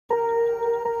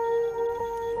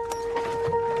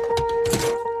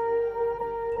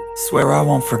Swear I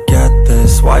won't forget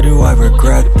this, why do I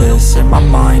regret this? In my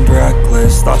mind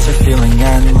reckless, thoughts are feeling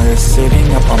endless.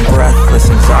 Sitting up, I'm breathless,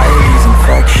 anxiety's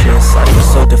infectious. I feel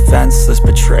so defenseless,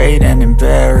 betrayed and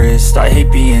embarrassed. I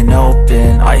hate being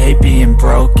open, I hate being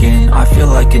broken. I feel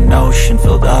like an ocean,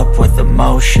 filled up with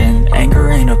emotion. Anger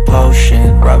ain't a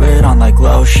potion, rub it on like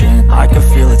lotion. I can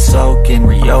feel it soaking,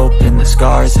 reopen, the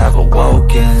scars have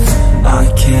awoken. I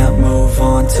can't move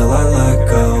on till I let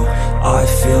go. I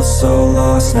feel so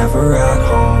lost, never at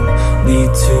home.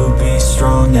 Need to be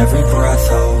strong, every breath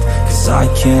hold. Cause I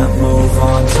can't move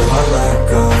on till I let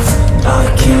go.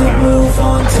 I can't move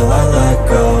on till I let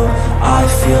go. I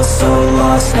feel so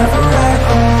lost, never at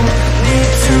home. Need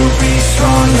to be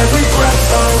strong, every breath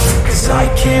hold. Cause I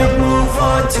can't move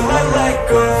on till I let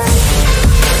go.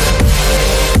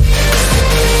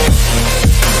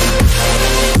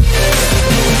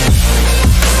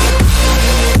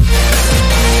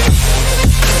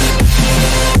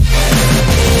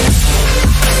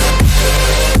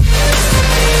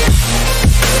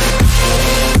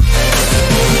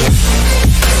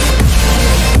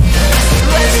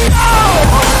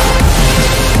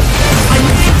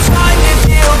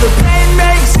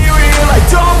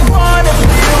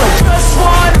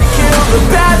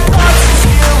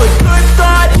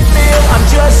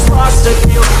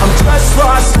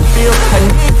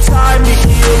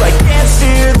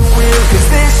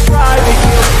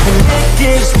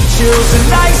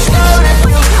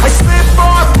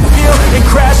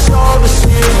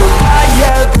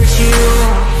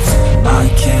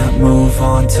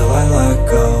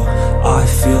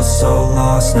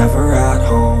 Never at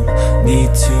home.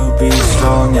 Need to be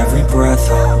strong, every breath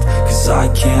hold. Cause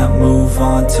I can't move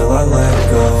on till I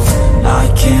let go. I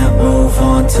can't move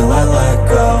on till I let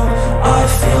go. I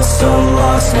feel so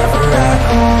lost, never at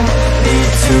home.